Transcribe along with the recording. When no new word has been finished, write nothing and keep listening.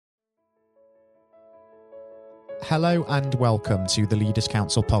Hello and welcome to the Leaders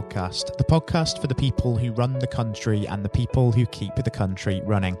Council podcast, the podcast for the people who run the country and the people who keep the country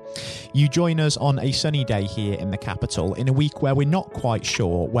running. You join us on a sunny day here in the capital in a week where we're not quite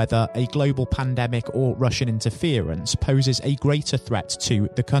sure whether a global pandemic or Russian interference poses a greater threat to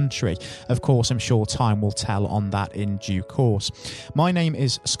the country. Of course, I'm sure time will tell on that in due course. My name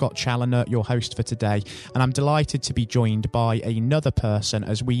is Scott Challoner, your host for today, and I'm delighted to be joined by another person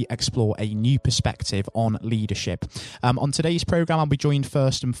as we explore a new perspective on leadership. On today's programme, I'll be joined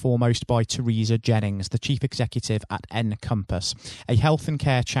first and foremost by Teresa Jennings, the Chief Executive at Encompass, a health and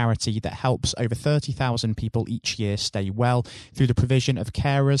care charity that helps over 30,000 people each year stay well through the provision of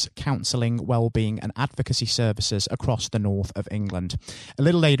carers, counselling, wellbeing and advocacy services across the north of England. A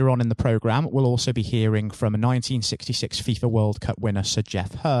little later on in the programme, we'll also be hearing from a 1966 FIFA World Cup winner, Sir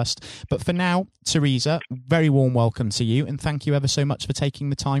Geoff Hurst. But for now, Teresa, very warm welcome to you and thank you ever so much for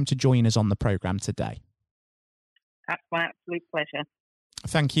taking the time to join us on the programme today. That's my absolute pleasure.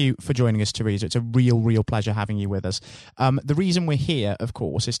 Thank you for joining us, Teresa. It's a real pleasure having you with us. The reason we're here, of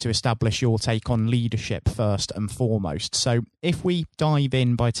course, is to establish your take on leadership first and foremost. So if we dive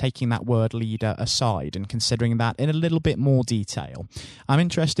in by taking that word leader aside and considering that in a little bit more detail, I'm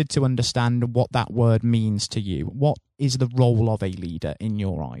interested to understand what that word means to you. What is the role of a leader in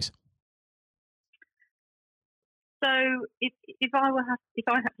your eyes? So if I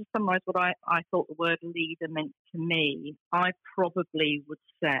had to summarise what I thought the word leader meant to me, I probably would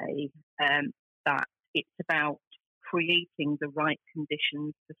say that it's about creating the right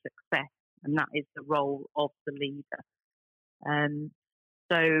conditions for success, and that is the role of the leader.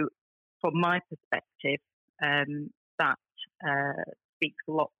 So from my perspective, that speaks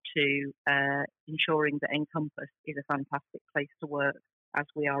a lot to ensuring that Encompass is a fantastic place to work, as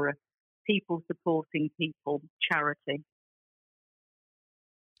we are a people supporting people charity.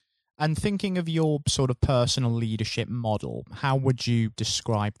 And thinking of your sort of personal leadership model, how would you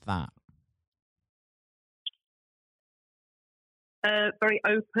describe that? Very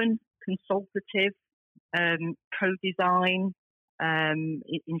open, consultative, co-design,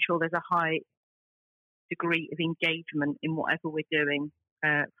 ensure there's a high degree of engagement in whatever we're doing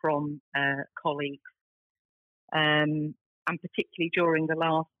from colleagues. And particularly during the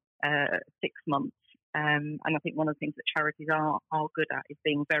last 6 months. And I think one of the things that charities are good at is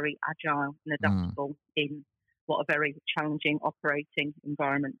being very agile and adaptable in what a very challenging operating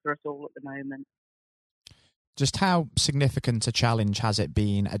environment for us all at the moment. Just how significant a challenge has it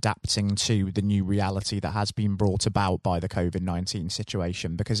been adapting to the new reality that has been brought about by the COVID-19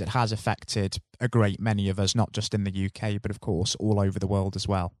 situation? Because it has affected a great many of us, not just in the UK, but of course all over the world as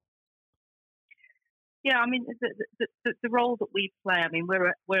well. Yeah, I mean, the role that we play, I mean, we're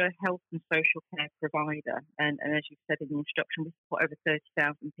a health and social care provider, and as you said in the introduction, we support over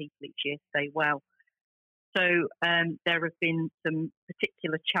 30,000 people each year stay well. So there have been some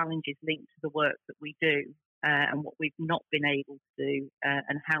particular challenges linked to the work that we do and what we've not been able to do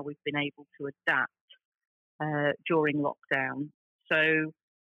and how we've been able to adapt during lockdown. So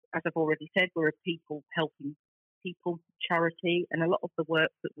as I've already said, we're a people helping people charity, and a lot of the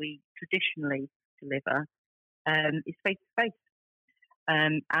work that we traditionally deliver is face to face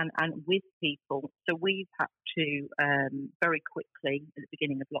and with people. So we've had to very quickly at the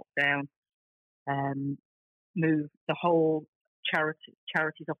beginning of lockdown move the whole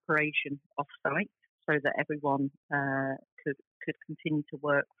charity's operation off site so that everyone could continue to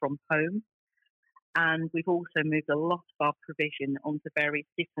work from home. And we've also moved a lot of our provision onto various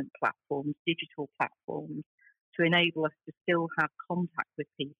different platforms, digital platforms, to enable us to still have contact with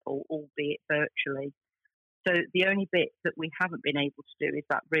people, albeit virtually. So the only bit that we haven't been able to do is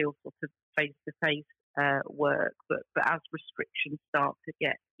that real sort of face-to-face work. But as restrictions start to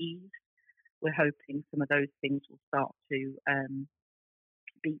get eased, we're hoping some of those things will start to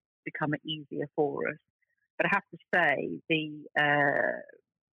become easier for us. But I have to say, the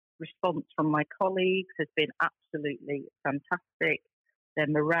response from my colleagues has been absolutely fantastic. Their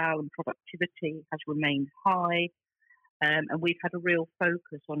morale and productivity has remained high, and we've had a real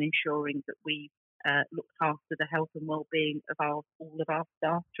focus on ensuring that we looked after the health and well-being of all of our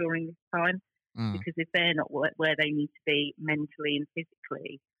staff during this time. Because if they're not where they need to be mentally and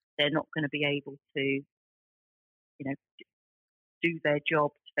physically, they're not going to be able to, do their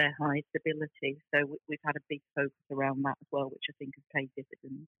job to their highest ability. So we've had a big focus around that as well, which I think has paid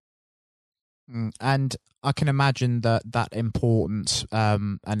dividends. And I can imagine that importance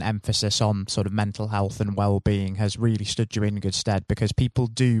and emphasis on sort of mental health and well-being has really stood you in good stead, because people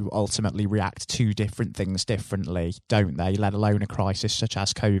do ultimately react to different things differently, don't they? Let alone a crisis such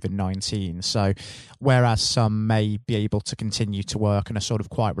as COVID-19. So whereas some may be able to continue to work and are sort of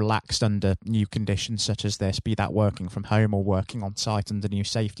quite relaxed under new conditions such as this, be that working from home or working on site under new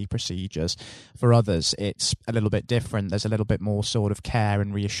safety procedures, for others it's a little bit different. There's a little bit more sort of care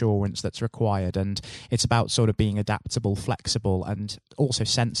and reassurance that's required, and it's about sort of being adaptable, flexible, and also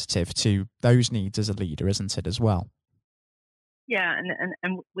sensitive to those needs as a leader, isn't it, as well? Yeah,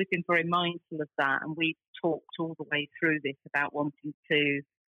 and we've been very mindful of that, and we've talked all the way through this about wanting to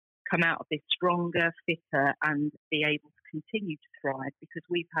come out of this stronger, fitter, and be able to continue to thrive, because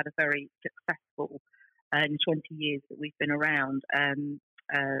we've had a very successful, in 20 years that we've been around,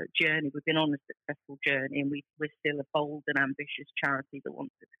 journey. We've been on a successful journey, and we're still a bold and ambitious charity that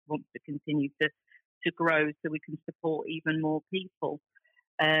wants to continue to grow so we can support even more people.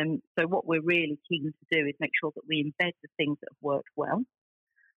 So what we're really keen to do is make sure that we embed the things that have worked well,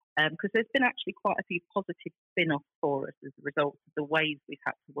 because there's been actually quite a few positive spin-offs for us as a result of the ways we've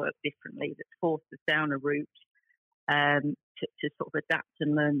had to work differently that's forced us down a route to sort of adapt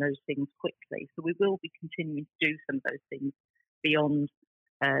and learn those things quickly. So we will be continuing to do some of those things beyond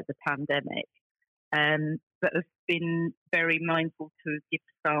the pandemic. But have been very mindful to give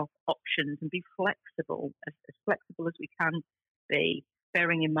staff options and be flexible, as flexible as we can be,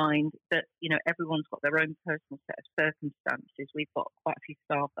 bearing in mind that, you know, everyone's got their own personal set of circumstances. We've got quite a few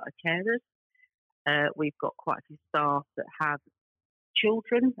staff that are carers. We've got quite a few staff that have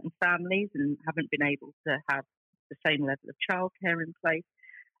children and families and haven't been able to have the same level of childcare in place.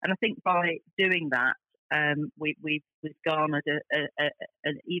 And I think by doing that, we've garnered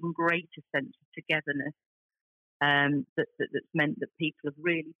an even greater sense of togetherness, that's meant that people have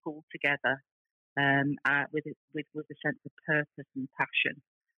really pulled together with a sense of purpose and passion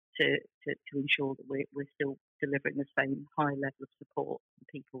to ensure that we're still delivering the same high level of support to the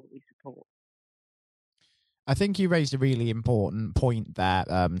people that we support. I think you raised a really important point there,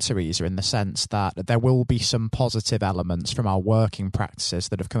 Teresa, in the sense that there will be some positive elements from our working practices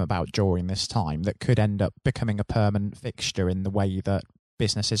that have come about during this time that could end up becoming a permanent fixture in the way that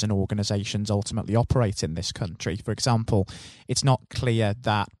businesses and organisations ultimately operate in this country. For example, it's not clear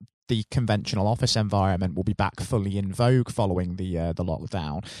that the conventional office environment will be back fully in vogue following the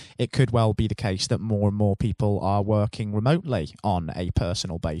lockdown. It could well be the case that more and more people are working remotely on a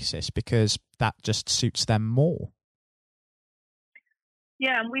personal basis because that just suits them more.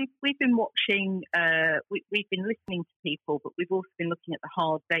 Yeah, and we've been watching. We've been listening to people, but we've also been looking at the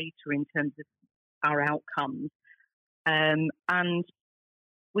hard data in terms of our outcomes, and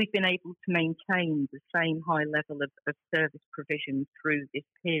we've been able to maintain the same high level of service provision through this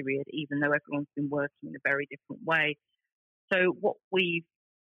period, even though everyone's been working in a very different way. So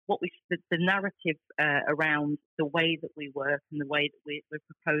the narrative around the way that we work and the way that we're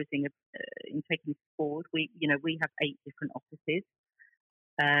proposing in taking this forward, we have 8 different offices,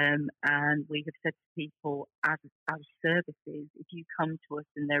 and we have said to people as services, if you come to us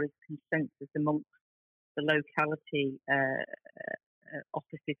and there is consensus amongst the locality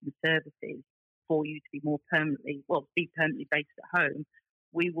offices and services for you to be permanently based at home,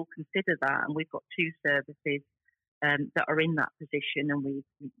 we will consider that. And we've got 2 services that are in that position, and we've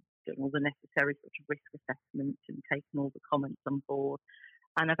done all the necessary sort of risk assessments and taken all the comments on board,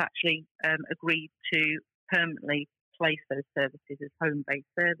 and have actually agreed to permanently place those services as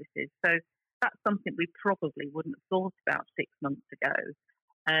home-based services. So that's something we probably wouldn't have thought about 6 months ago.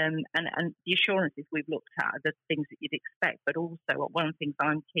 And the assurances we've looked at are the things that you'd expect, but also one of the things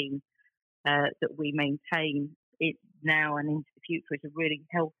I'm keen that we maintain it now and into the future is a really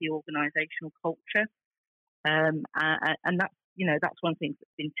healthy organisational culture, and that's one thing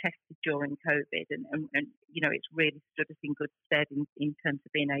that's been tested during COVID, and it's really stood us in good stead in terms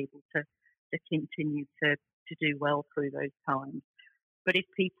of being able to continue to do well through those times. But if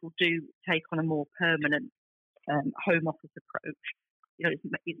people do take on a more permanent home office approach, it's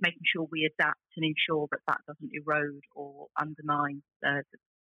making sure we adapt and ensure that doesn't erode or undermine the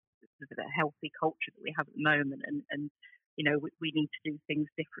healthy culture that we have at the moment. And we need to do things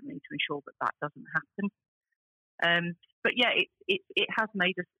differently to ensure that doesn't happen. But yeah, it has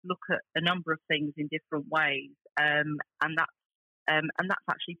made us look at a number of things in different ways, and that's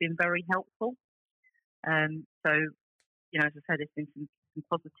actually been very helpful. So, as I said, there's been some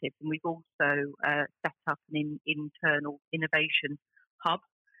positives, and we've also set up an internal innovation hub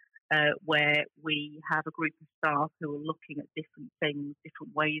where we have a group of staff who are looking at different things,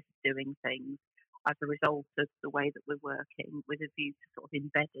 different ways of doing things, as a result of the way that we're working, with a view to sort of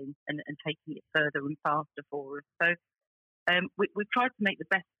embedding and taking it further and faster for us. So we've tried to make the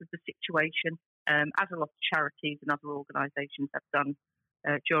best of the situation, as a lot of charities and other organisations have done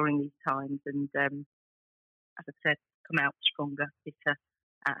during these times, and as I said, come out stronger, fitter,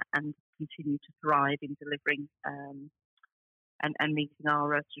 and continue to thrive in delivering and meeting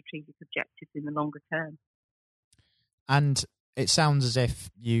our strategic objectives in the longer term. And it sounds as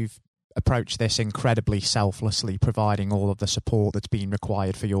if you've approached this incredibly selflessly, providing all of the support that's been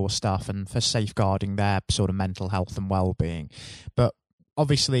required for your staff and for safeguarding their sort of mental health and well-being. But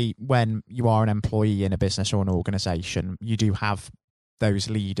obviously, when you are an employee in a business or an organisation, you do have those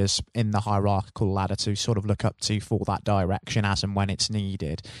leaders in the hierarchical ladder to sort of look up to for that direction as and when it's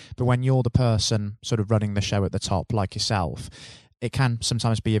needed. But when you're the person sort of running the show at the top, like yourself, it can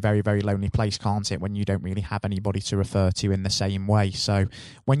sometimes be a very, very lonely place, can't it, when you don't really have anybody to refer to in the same way. So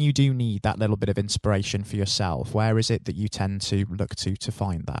when you do need that little bit of inspiration for yourself, where is it that you tend to look to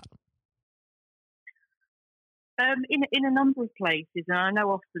find that? In a number of places, and I know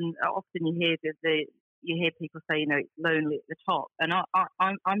often you hear you hear people say, it's lonely at the top, and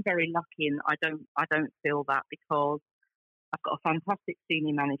I'm very lucky, and I don't feel that, because I've got a fantastic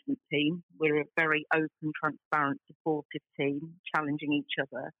senior management team. We're a very open, transparent, supportive team, challenging each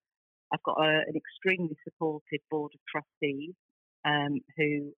other. I've got an extremely supportive board of trustees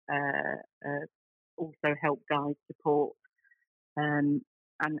who also help guide, support, and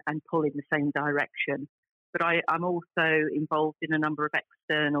pull in the same direction. But I'm also involved in a number of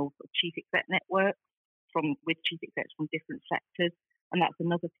external chief exec networks with chief execs from different sectors, and that's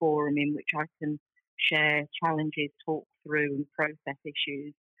another forum in which I can share challenges, talk through and process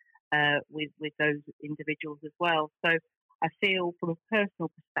issues with those individuals as well. So I feel from a personal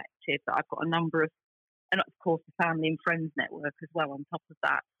perspective that I've got a number of, and of course the family and friends network as well on top of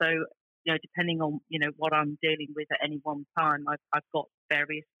that. So, depending on, what I'm dealing with at any one time, I've got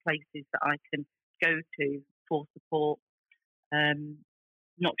various places that I can go to for support,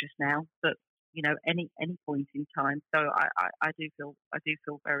 not just now, but any point in time. So I do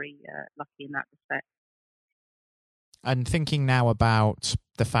feel very lucky in that respect. And thinking now about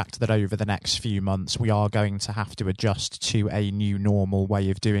the fact that over the next few months we are going to have to adjust to a new normal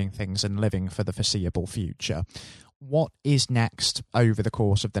way of doing things and living for the foreseeable future, what is next over the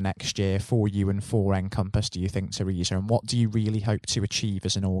course of the next year for you and for Encompass, do you think, Teresa? And what do you really hope to achieve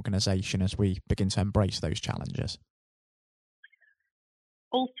as an organisation as we begin to embrace those challenges?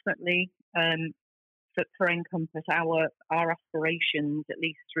 Ultimately, for Encompass, our aspirations, at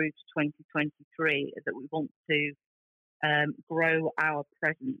least through to 2023, is that we want to grow our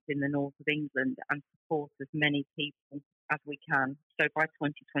presence in the north of England and support as many people as we can. So by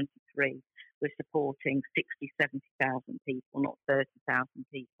 2023, we're supporting 70,000 people, not 30,000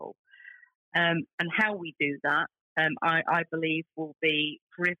 people. And how we do that, I believe, will be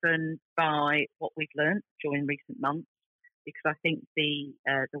driven by what we've learned during recent months, because I think the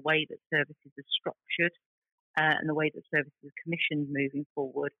way that services are structured and the way that services are commissioned moving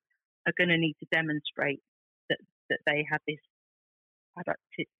forward are going to need to demonstrate that they have this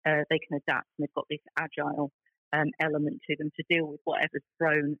they can adapt, and they've got this agile element to them to deal with whatever's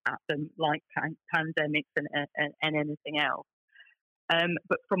thrown at them, like pandemics and anything else.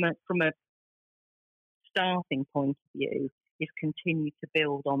 But from a starting point of view, is continue to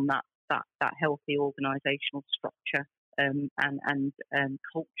build on that healthy organisational structure and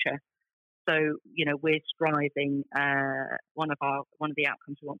culture. So we're striving. One of the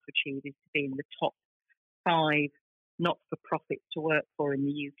outcomes we want to achieve is to be in the top 5 not-for-profits to work for in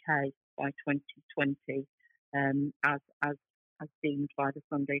the UK by 2020, as deemed by the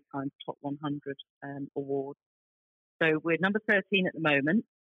Sunday Times Top 100 award. So we're number 13 at the moment,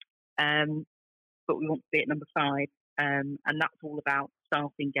 but we want to be at number 5, and that's all about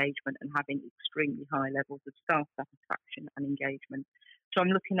staff engagement and having extremely high levels of staff satisfaction and engagement. So I'm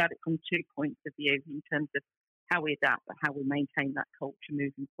looking at it from 2 points of view in terms of how we adapt, but how we maintain that culture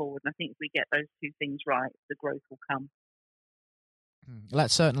moving forward. And I think if we get those 2 things right, the growth will come.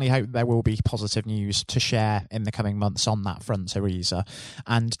 Let's certainly hope there will be positive news to share in the coming months on that front, Teresa.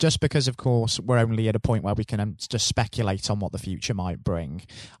 And just because, of course, we're only at a point where we can just speculate on what the future might bring,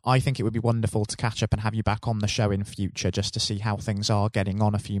 I think it would be wonderful to catch up and have you back on the show in future just to see how things are getting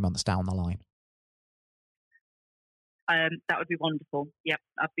on a few months down the line. That would be wonderful. Yep,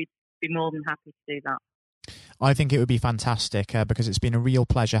 I'd be more than happy to do that. I think it would be fantastic because it's been a real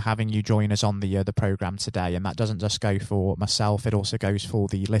pleasure having you join us on the programme today, and that doesn't just go for myself, it also goes for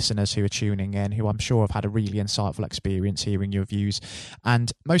the listeners who are tuning in, who I'm sure have had a really insightful experience hearing your views.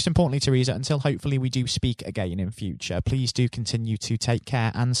 And most importantly, Teresa, until hopefully we do speak again in future, please do continue to take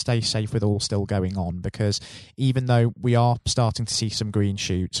care and stay safe with all still going on, because even though we are starting to see some green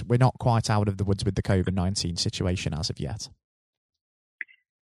shoots, we're not quite out of the woods with the COVID-19 situation as of yet.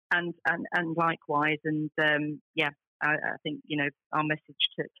 And likewise, and I think our message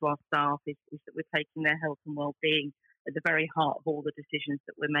to our staff is that we're taking their health and well-being at the very heart of all the decisions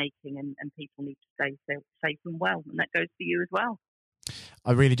that we're making, and people need to stay safe and well, and that goes for you as well.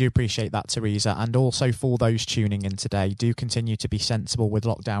 I really do appreciate that, Teresa. And also for those tuning in today, do continue to be sensible with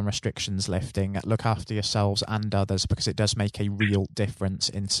lockdown restrictions lifting. Look after yourselves and others, because it does make a real difference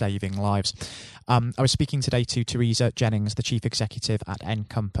in saving lives. I was speaking today to Teresa Jennings, the Chief Executive at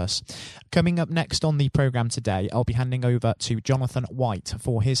Encompass. Coming up next on the programme today, I'll be handing over to Jonathan White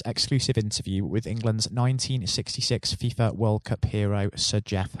for his exclusive interview with England's 1966 FIFA World Cup hero, Sir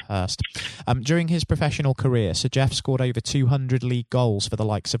Geoff Hurst. During his professional career, Sir Geoff scored over 200 league goals for the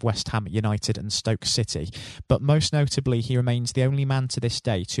likes of West Ham United and Stoke City, but most notably he remains the only man to this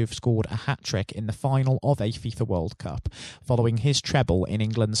day to have scored a hat-trick in the final of a FIFA World Cup, following his treble in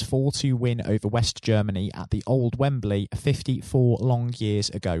England's 4-2 win over West Germany at the old Wembley 54 long years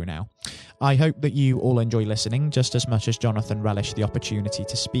ago now. I hope that you all enjoy listening just as much as Jonathan relished the opportunity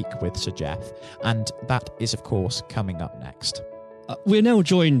to speak with Sir Geoff, and that is of course coming up next. We're now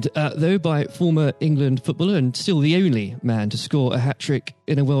joined, though, by former England footballer and still the only man to score a hat-trick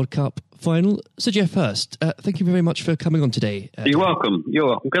in a World Cup final, Sir Geoff Hurst. Thank you very much for coming on today. You're welcome. You're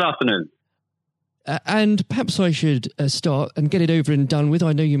welcome. Good afternoon. And perhaps I should start and get it over and done with.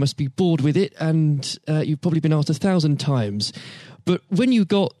 I know you must be bored with it, and you've probably been asked 1,000 times. But when you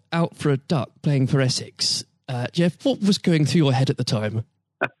got out for a duck playing for Essex, Geoff, what was going through your head at the time?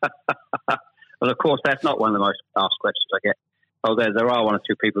 Well, of course, that's not one of the most asked questions I get. Oh, there are one or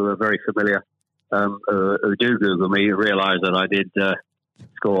two people who are very familiar who do Google me, realise that I did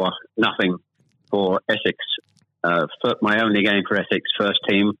score nothing for Essex. My only game for Essex first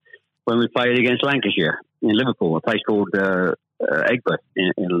team when we played against Lancashire in Liverpool, a place called Egbert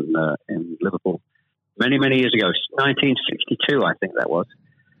in Liverpool, many years ago, 1962, I think that was.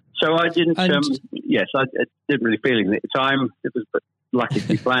 So I didn't. I didn't really feel it at the time. It was lucky to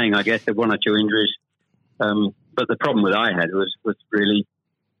be playing, I guess. There were one or two injuries. But the problem that I had was really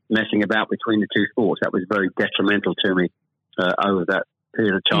messing about between the two sports. That was very detrimental to me over that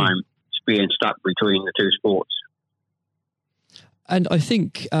period of time, being stuck between the two sports. And I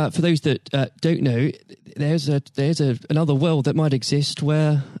think for those that don't know, there's another world that might exist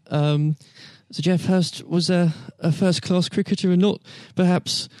where Sir Geoff Hurst was a first-class cricketer and not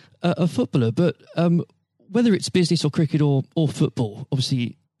perhaps a footballer. But whether it's business or cricket or football,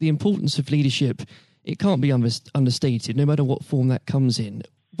 obviously the importance of leadership, it can't be understated, no matter what form that comes in.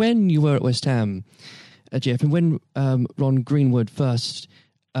 When you were at West Ham, Geoff, and when Ron Greenwood first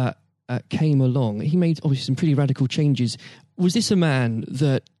came along, he made obviously some pretty radical changes. Was this a man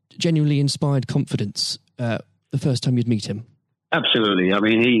that genuinely inspired confidence the first time you'd meet him? Absolutely. I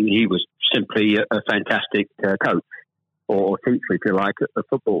mean, he was simply a fantastic coach or teacher, if you like, of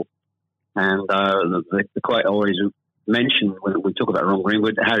football. And the quite always mentioned when we talk about Ron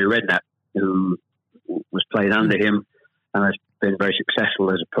Greenwood, Harry Redknapp, who was played under him and has been very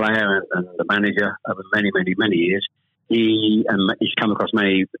successful as a player and the manager over many years. He's come across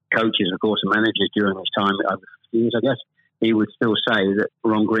many coaches, of course, and managers during his time over years, I guess. He would still say that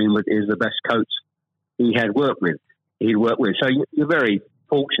Ron Greenwood is the best coach he'd worked with. So you're very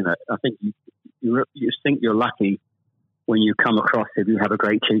fortunate. I think you think you're lucky when you come across, if you have a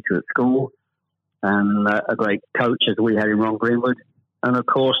great teacher at school and a great coach as we had in Ron Greenwood, and of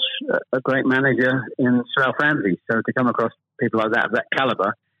course a great manager in Sir Alf Ramsey. So to come across people like that of that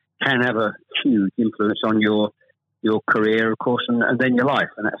calibre can have a huge influence on your career, of course, and then your life,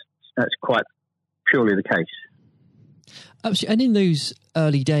 and that's quite purely the case. Absolutely. And in those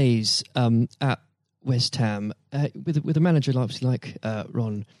early days at West Ham, with a manager like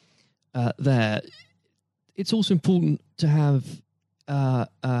Ron there, it's also important to have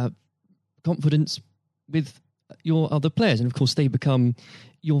confidence with your other players, and of course they become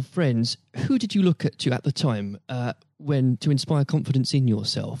your friends. Who did you look to at the time when to inspire confidence in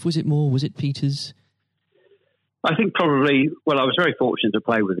yourself? Was it Peters? I think probably, I was very fortunate to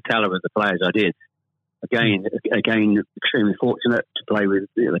play with the calibre of the players I did. Again, extremely fortunate to play with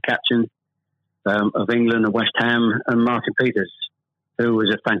the captain of England and West Ham, and Martin Peters, who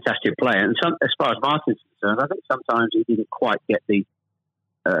was a fantastic player. And as far as Martin's concerned, I think sometimes he didn't quite get the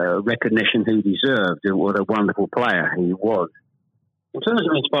recognition he deserved. What a wonderful player he was. In terms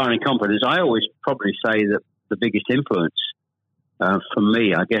of inspiring confidence, I always probably say that the biggest influence for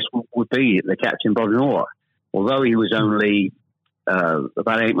me, I guess, would be the captain, Bob Noor. Although he was only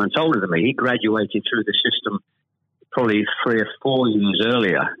about 8 months older than me, he graduated through the system probably 3 or 4 years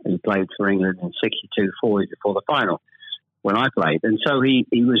earlier. He played for England in 62, 4 years before the final when I played. And so he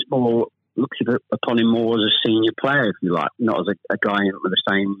was more, looked upon him more as a senior player, if you like, not as a guy with the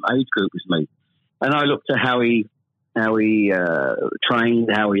same age group as me. And I looked at how he trained,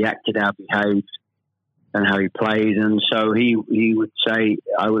 how he acted, how he behaved, and how he played. And so he would say,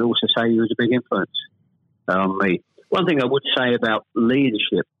 I would also say he was a big influence on me. One thing I would say about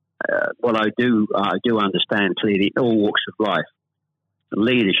leadership, what I do understand clearly in all walks of life,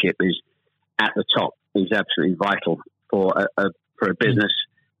 leadership is at the top, is absolutely vital for a business,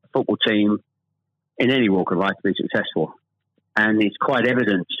 a football team, in any walk of life to be successful. And it's quite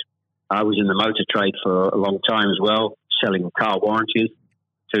evident. I was in the motor trade for a long time as well, selling car warranties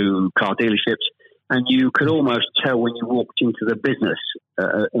to car dealerships. And you could almost tell when you walked into the business,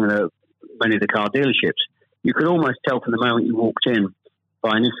 many of the car dealerships, you could almost tell from the moment you walked in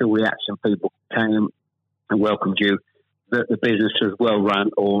by initial reaction, people came and welcomed you, that the business was well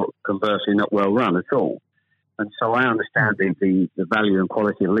run or conversely not well run at all. And so I understand the value and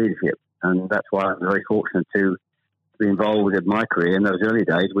quality of leadership. And that's why I'm very fortunate to be involved in my career in those early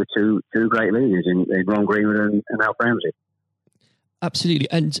days with two great leaders in Ron Greenwood and Alf Ramsey. Absolutely.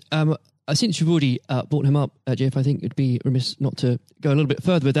 And since you've already brought him up, Jeff, I think it'd be remiss not to go a little bit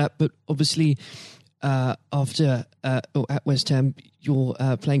further with that. But obviously, after at West Ham, your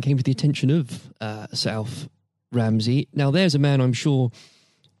playing came to the attention of Sir Alf Ramsey. Now, there's a man I'm sure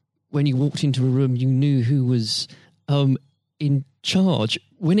when you walked into a room, you knew who was in charge.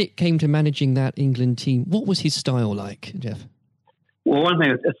 When it came to managing that England team, what was his style like, Jeff? Well,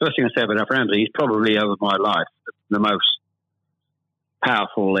 the first thing I say about Alf Ramsey, he's probably over my life the most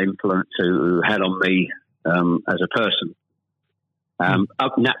powerful influence who had on me as a person.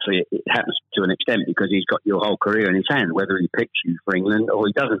 Naturally, it happens to an extent because he's got your whole career in his hand. Whether he picks you for England or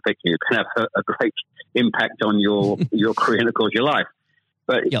he doesn't pick you, it can have a great impact on your career and, of course, your life.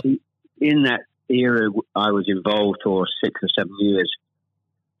 But in that era, I was involved for 6 or 7 years.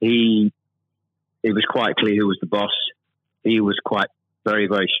 It was quite clear who was the boss. He was quite very,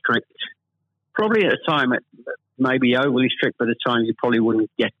 very strict. Probably at a time, maybe overly strict, but at a time you probably wouldn't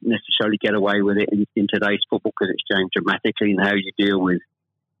necessarily get away with it in today's football because it's changed dramatically in how you deal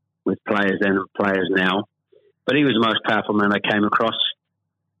with players then and players now. But he was the most powerful man I came across,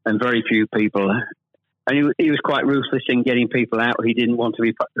 and very few people. And he was quite ruthless in getting people out who didn't want to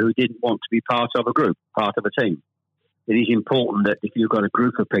be part of a group, part of a team. It is important that if you've got a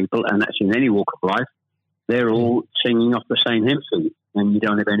group of people, and that's in any walk of life, they're all singing off the same hymn sheet, and you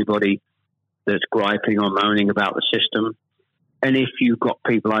don't have anybody that's griping or moaning about the system. And if you've got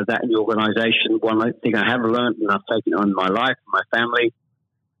people like that in your organisation, one thing I have learned, and I've taken it on in my life, my family,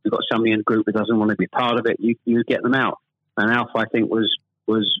 you've got somebody in a group that doesn't want to be part of it, you get them out. And Alf, I think, was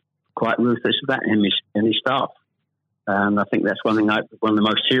quite ruthless with that in his staff. And I think that's one of the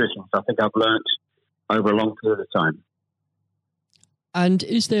most serious things I think I've learned over a long period of time. And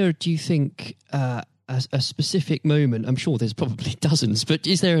is there, do you think, a specific moment, I'm sure there's probably dozens, but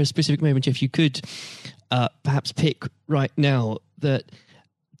is there a specific moment, Jeff, you could perhaps pick right now that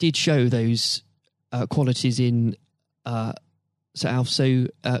did show those qualities in Sir Alf so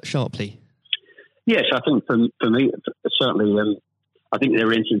sharply? Yes, I think for me, certainly, I think there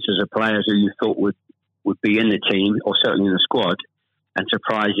are instances of players who you thought would be in the team or certainly in the squad, and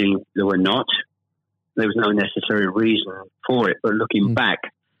surprising they were not. There was no necessary reason for it, but looking back,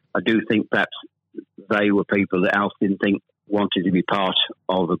 I do think perhaps they were people that Alf didn't think wanted to be part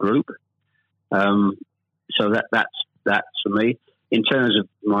of a group. So that's for me. In terms of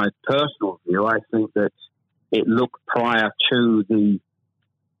my personal view, I think that it looked prior to the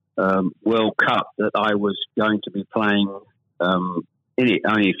World Cup that I was going to be playing in it.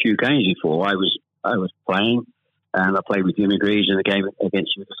 Only a few games before I was playing, and I played with Jimmy Greaves in a game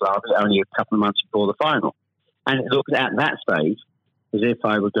against Yugoslavia only a couple of months before the final. And it looked at that stage as if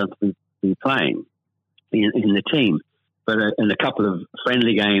I was going to be playing in the team. But in a couple of more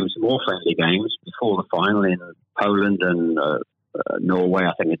friendly games before the final in Poland and Norway,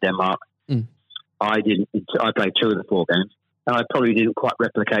 I think, and Denmark, I played 2 of the 4 games, and I probably didn't quite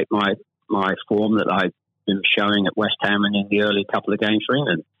replicate my form that I'd been showing at West Ham and in the early couple of games for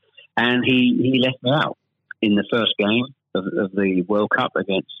England. And he left me out in the first game of the World Cup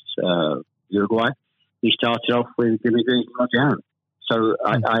against Uruguay. He started off with Jimmy Greaves and Roger Hunt. So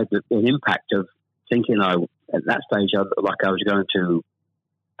I had an impact of thinking at that stage I was going to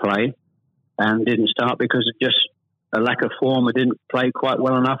play and didn't start because of just a lack of form. I didn't play quite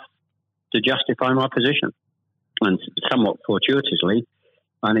well enough to justify my position. And somewhat fortuitously,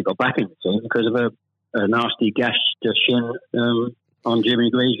 I only got back in the team because of a nasty gash to shin on Jimmy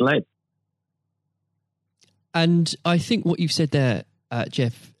Greaves' leg. And I think what you've said there,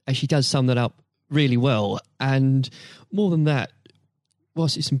 Jeff, actually does sum that up really well. And more than that,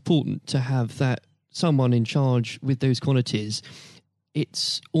 whilst it's important to have that someone in charge with those qualities,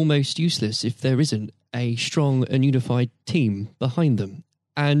 it's almost useless if there isn't a strong and unified team behind them.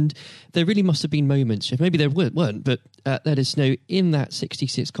 And there really must have been moments, Jeff, maybe there weren't, but let us know, in that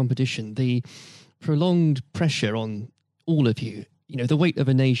 66 competition, the prolonged pressure on all of you, the weight of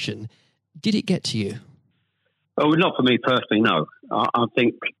a nation, did it get to you? Oh, not for me personally, no. I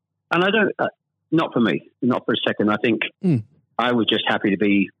think, and I don't, not for me, not for a second. I think I was just happy to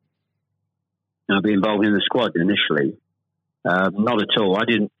be involved in the squad initially. Not at all.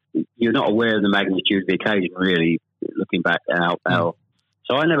 You're not aware of the magnitude of the occasion, really, looking back out.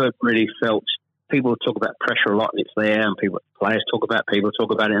 So I never really felt, people talk about pressure a lot, and it's there, and players talk about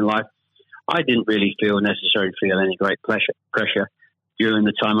it in life. I didn't really necessarily feel any great pressure during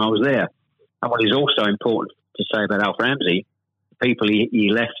the time I was there. And what is also important to say about Alf Ramsey, the people he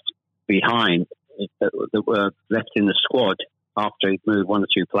left behind that were left in the squad after he'd moved one or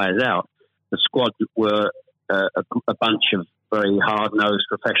two players out, the squad were a bunch of very hard-nosed,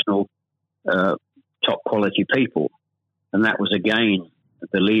 professional, top-quality people. And that was, again,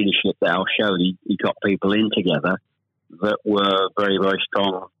 the leadership that Al showed. He got people in together that were very, very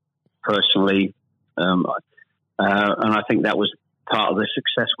strong personally. And I think that was part of the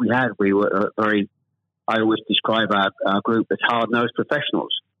success we had. We were I always describe our group as hard-nosed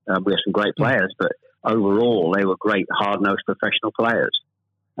professionals. We have some great players, but overall they were great hard-nosed professional players.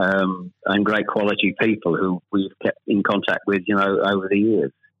 And great quality people who we've kept in contact with, over the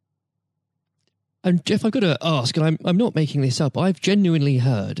years. And Jeff, I've got to ask, and I'm not making this up, I've genuinely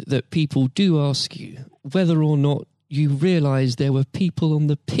heard that people do ask you whether or not you realise there were people on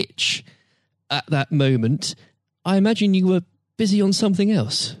the pitch at that moment. I imagine you were busy on something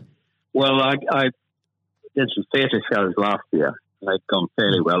else. Well, I did some theatre shows last year. They've gone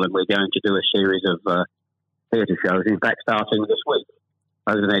fairly well, and we're going to do a series of theatre shows, in fact, starting this week,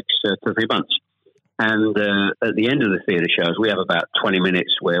 over the next 2 or 3 months. And at the end of the theatre shows, we have about 20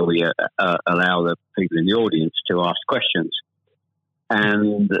 minutes where we allow the people in the audience to ask questions.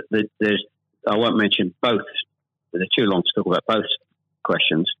 And I won't mention both. They're too long to talk about both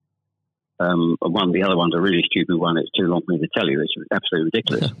questions. The other one's a really stupid one. It's too long for me to tell you. It's absolutely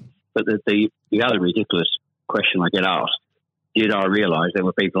ridiculous. But the other ridiculous question I get asked, did I realise there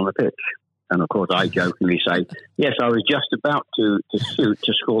were people on the pitch? And of course, I jokingly say, yes, I was just about to shoot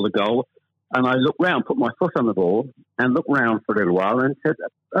to score the goal. And I looked round, put my foot on the ball, and looked round for a little while and said,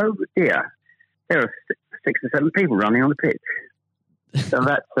 oh dear, there are 6 or 7 people running on the pitch. So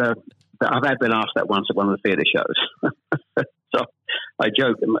I've been asked that once at one of the theatre shows. So I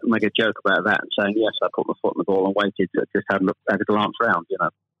make a joke about that and saying, yes, I put my foot on the ball and waited to just have a glance round,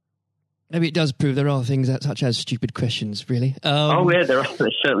 Maybe it does prove there are things such as stupid questions, really. Oh, yeah, there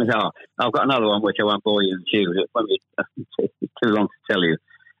certainly are. I've got another one which I won't bore you with. It won't be too long to tell you.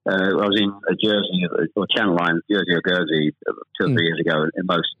 I was in a Jersey, or Channel Line, Jersey or Guernsey, 2 or 3 years ago, and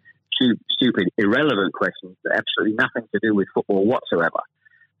most stupid, irrelevant questions, absolutely nothing to do with football whatsoever,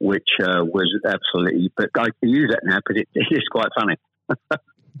 which was absolutely, but I can use that now because it is quite funny.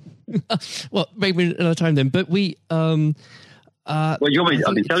 Well, maybe another time then, but we... well, you want me?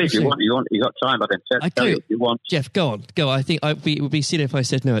 I can tell you if you want. You got time? I can tell you if you want. Jeff, go on. Go. I think it would be silly if I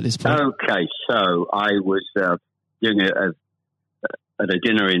said no at this point. Okay, so I was doing at a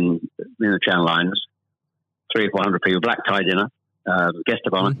dinner in the Channel Lines, 300 or 400 people, black tie dinner, guest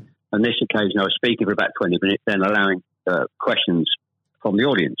of honour. On this occasion, I was speaking for about 20 minutes, then allowing questions from the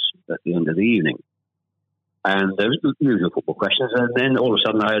audience at the end of the evening. And there was usual football questions, and then all of a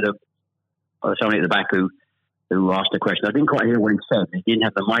sudden I heard somebody at the back who asked a question. I didn't quite hear what he said. He didn't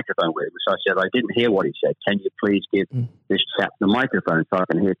have the microphone with him, so I said, I didn't hear what he said. Can you please give this chap the microphone so I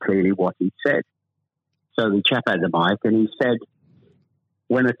can hear clearly what he said? So the chap had the mic, and he said,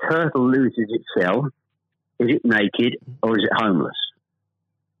 when a turtle loses its shell, is it naked or is it homeless?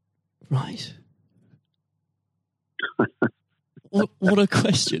 Right. What a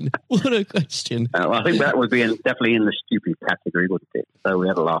question. What a question. I think that would be definitely in the stupid category, wouldn't it? So we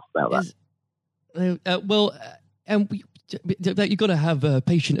had a laugh about that. You've got to have a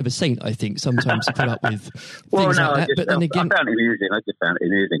patient of a saint, I think, sometimes to put up with things like that. But then again, I found it amusing. I just found it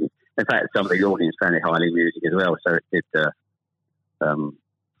amusing. In fact, some of the audience found it highly amusing as well. So it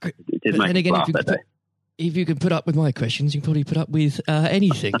did make me laugh that day. if you can put up with my questions, you can probably put up with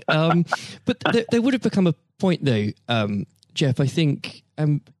anything. But there would have become a point, though, Jeff, I think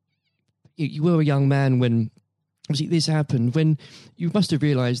you were a young man when obviously this happened, when you must have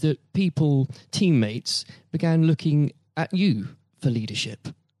realised that teammates, began looking at you for leadership.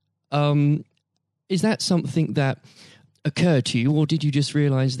 Is that something that occurred to you, or did you just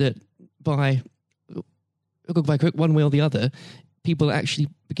realise that by one way or the other, people actually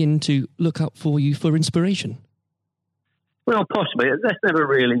begin to look up for you for inspiration? Well, possibly. That's never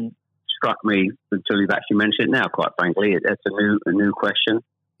really struck me until you've actually mentioned it now, quite frankly. It's a new question.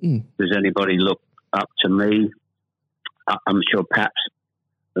 Does anybody look up to me? I'm sure perhaps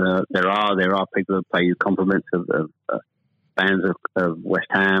there are people who pay you compliments of fans of West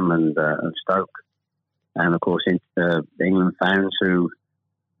Ham and Stoke, and of course England fans who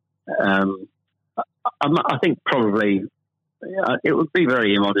I think probably it would be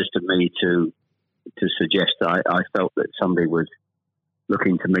very immodest of me to suggest that I felt that somebody was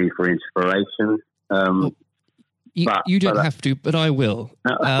looking to me for inspiration. You don't have to, but I will.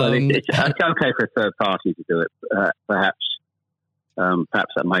 It's okay for a third party to do it. Perhaps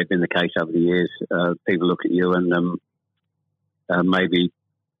that may have been the case over the years. People look at you and maybe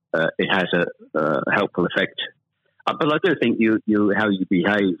it has a helpful effect. But I do think you how you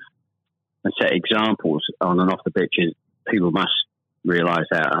behave and set examples on and off the pitches, people must realise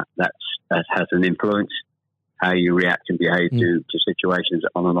that has an influence. How you react and behave to situations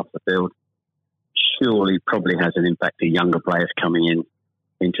on and off the field surely probably has an impact to younger players coming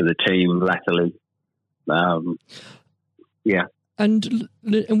into the team latterly. And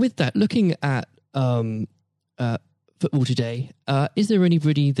with that, looking at football today, is there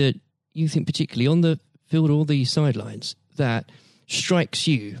anybody that you think particularly on the field or the sidelines that strikes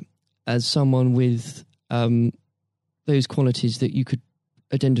you as someone with those qualities that you could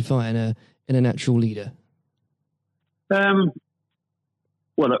identify in a natural leader?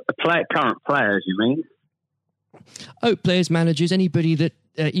 Well, current players, you mean? Oh, players, managers, anybody that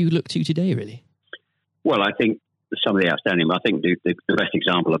you look to today, really? Well, I think some of the outstanding. I think the best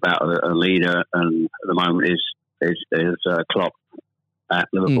example about a leader at the moment is Klopp at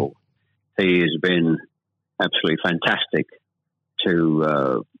Liverpool. He has been absolutely fantastic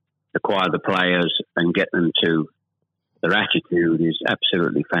to acquire the players and get them to their attitude is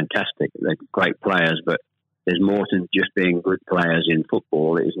absolutely fantastic. They're great players, but there's more than just being good players in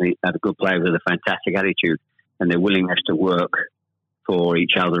football. It is have a good player with a fantastic attitude, and their willingness to work for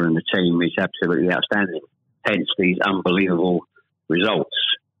each other and the team is absolutely outstanding. Hence these unbelievable results.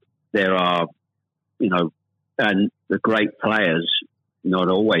 There are, and the great players not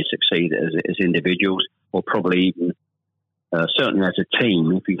always succeed as individuals, or probably even certainly as a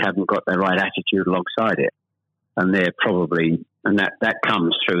team if you haven't got the right attitude alongside it. And they're probably, and that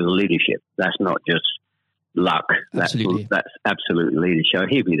comes through the leadership. That's not just luck. Absolutely. That's absolute leadership.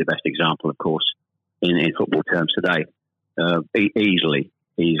 He'd be the best example, of course, in football terms today. Easily.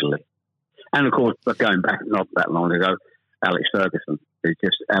 And of course, but going back not that long ago, Alex Ferguson is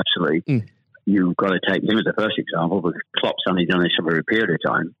just absolutely. You've got to take him as the first example, because Klopp's only done this over a period of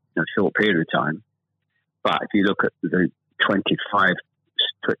time, a short period of time. But if you look at the 26,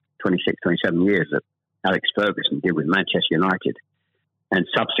 27 years that Alex Ferguson did with Manchester United, and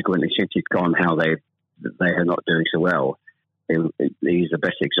subsequently since he's gone, how they are not doing so well. He's the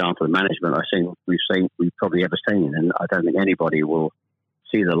best example of management we've probably ever seen, and I don't think anybody will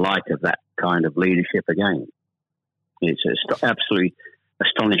see the like of that kind of leadership again. It's absolutely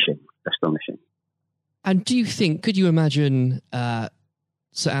astonishing. And do you think, could you imagine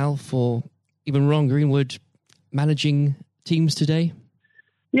Sir Alf or even Ron Greenwood managing teams today?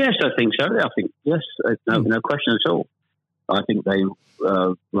 Yes, I think so. I think yes, no question at all. I think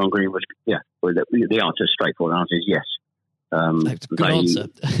Ron Greenwood. Yeah, well, the answer, straightforward answer is yes. Good answer.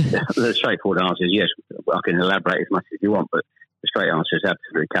 The straightforward answer is yes. I can elaborate as much as you want, but the straight answer is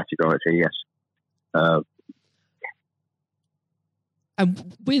absolutely categorically yes.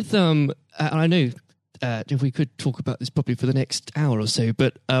 And with and I know if we could talk about this probably for the next hour or so,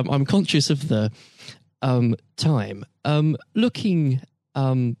 but I'm conscious of the time. Looking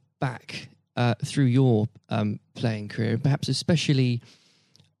back through your playing career, perhaps especially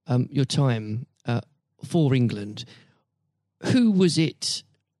your time for England, who was it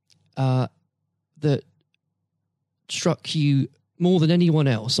that struck you more than anyone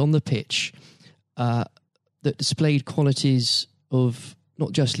else on the pitch that displayed qualities of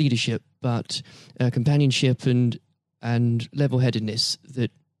not just leadership but companionship and level-headedness that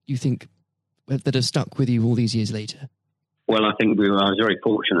you think that have stuck with you all these years later? Well, I think I was very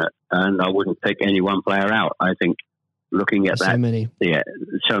fortunate, and I wouldn't pick any one player out. I think looking at so many. Yeah,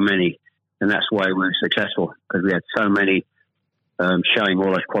 so many. And that's why we were successful, because we had so many showing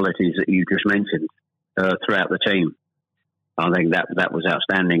all those qualities that you just mentioned throughout the team. I think that was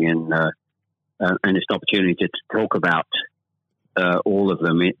outstanding, and it's an opportunity to talk about all of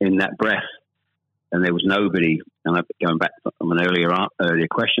them in that breath. And there was nobody, and going back from an earlier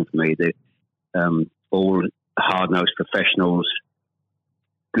question for me, all hard-nosed professionals,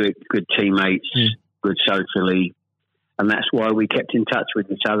 good teammates, good socially, and that's why we kept in touch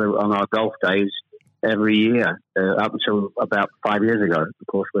with each other on our golf days every year up until about 5 years ago. Of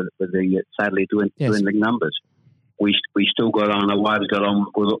course, with the sadly dwindling numbers, we still got on. Our wives got on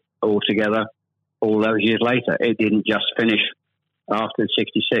all together all those years later. It didn't just finish after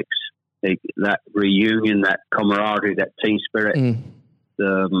 '66. That reunion, that camaraderie, that team spirit,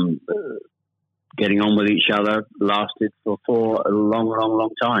 getting on with each other lasted for a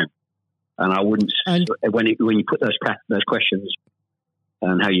long time. And I wouldn't, when you put those questions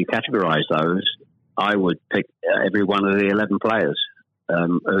and how you categorise those, I would pick every one of the 11 players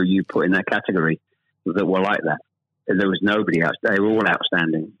who you put in that category that were like that. There was nobody else. They were all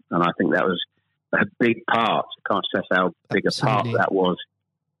outstanding. And I think that was a big part. I can't stress how big a part that was.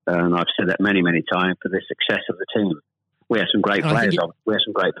 And I've said that many times, for the success of the team. We had some great players. We had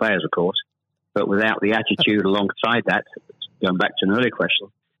some great players, of course. But without the attitude alongside that, going back to an earlier question,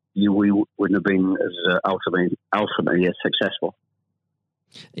 we wouldn't have been as ultimately as successful.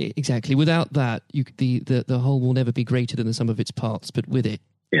 Exactly. Without that, the whole will never be greater than the sum of its parts. But with it,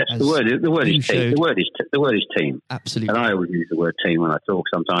 yes, the word is team. The word is team. Absolutely. And I always use the word team when I talk.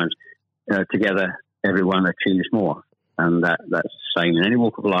 Sometimes together, everyone achieves more, and that's the same in any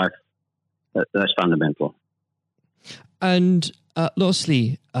walk of life. That's fundamental. And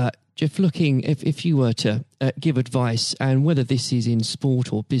lastly, Jeff, looking if you were to give advice, and whether this is in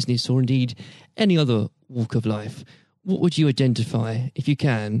sport or business or indeed any other walk of life, what would you identify, if you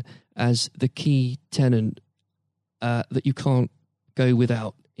can, as the key tenet that you can't go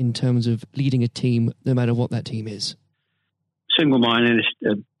without in terms of leading a team, no matter what that team is? Single-mindedness,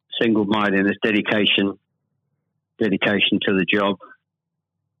 dedication to the job,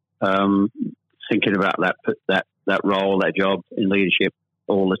 thinking about that role, that job in leadership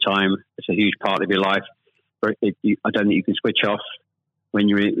all the time. It's a huge part of your life. I don't think you can switch off when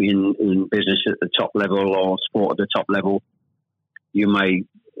you're in business at the top level or sport at the top level. You may,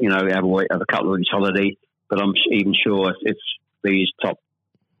 have a couple of weeks holiday, but I'm even sure if these top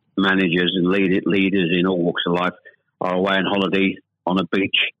managers and leaders in all walks of life are away on holiday on a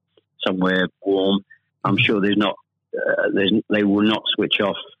beach somewhere warm, I'm sure they will not switch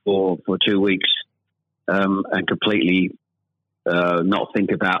off for 2 weeks and completely not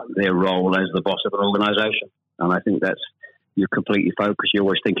think about their role as the boss of an organisation. And I think you're completely focused. You're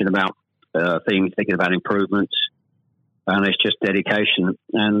always thinking about things, thinking about improvements, and it's just dedication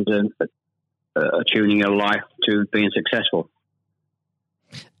and tuning your life to being successful.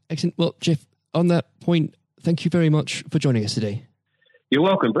 Excellent. Well, Jeff, on that point, thank you very much for joining us today. You're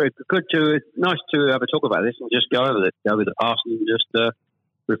welcome. Nice to have a talk about this and just go over the past and just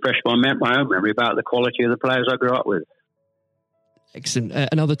refresh my own memory about the quality of the players I grew up with. Excellent.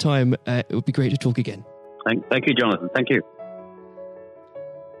 Another time, it would be great to talk again. Thank you, Jonathan. Thank you.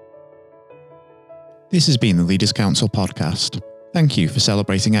 This has been the Leaders Council podcast. Thank you for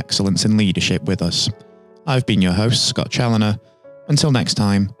celebrating excellence in leadership with us. I've been your host, Scott Challoner. Until next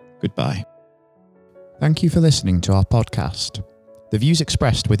time, goodbye. Thank you for listening to our podcast. The views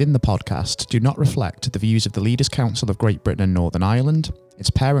expressed within the podcast do not reflect the views of the Leaders Council of Great Britain and Northern Ireland, its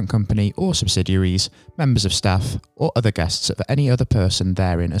parent company or subsidiaries, members of staff, or other guests of any other person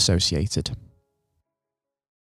therein associated.